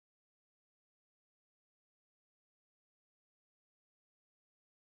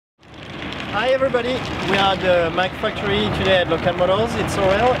Hi everybody, we are at the Mac factory today at Local Motors. It's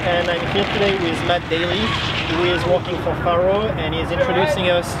Sorel and I'm here today with Daly, who is working for FARO and is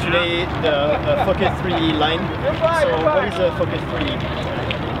introducing us today the Focus 3D line. So what is the Focus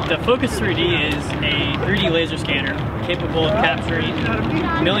 3D? The Focus 3D is a 3D laser scanner capable of capturing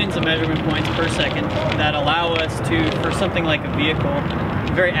millions of measurement points per second that allow us to, for something like a vehicle,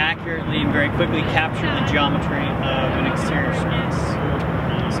 very accurately and very quickly capture the geometry of an exterior surface.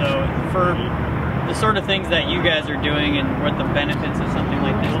 So for the sort of things that you guys are doing and what the benefits of something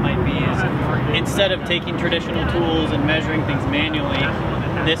like this might be is, instead of taking traditional tools and measuring things manually,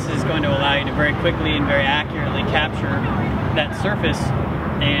 this is going to allow you to very quickly and very accurately capture that surface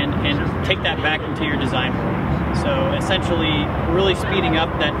and take that back into your design world. So essentially really speeding up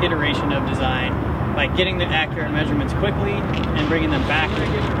that iteration of design by getting the accurate measurements quickly and bringing them back to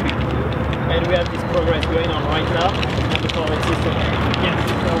your computer. And we have this progress going on right now on the forward system. Yes,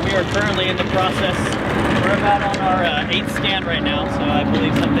 so we are currently in the process. We're about on our 8th scan right now, so I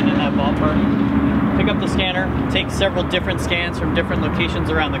believe something in that ballpark. Pick up the scanner, take several different scans from different locations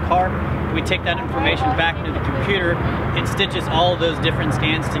around the car. We take that information back into the computer. It stitches all of those different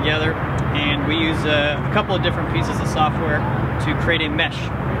scans together, and we use a couple of different pieces of software to create a mesh.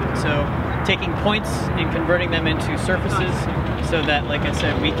 So taking points and converting them into surfaces so that, like I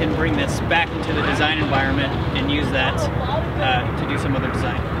said, we can bring this back into the design environment and use that to do some other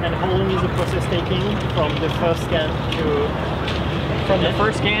design. And how long is the process taking from the first scan to... From the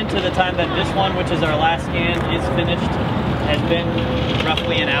first scan to the time that this one, which is our last scan, is finished, has been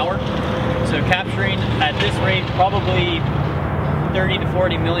roughly an hour. So capturing at this rate probably 30 to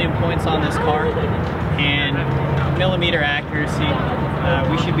 40 million points on this car, and millimeter accuracy.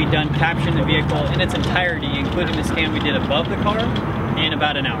 We should be done capturing the vehicle in its entirety, including the scan we did above the car, in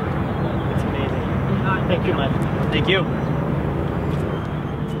about an hour. It's amazing. Thank you, Matt. Thank you.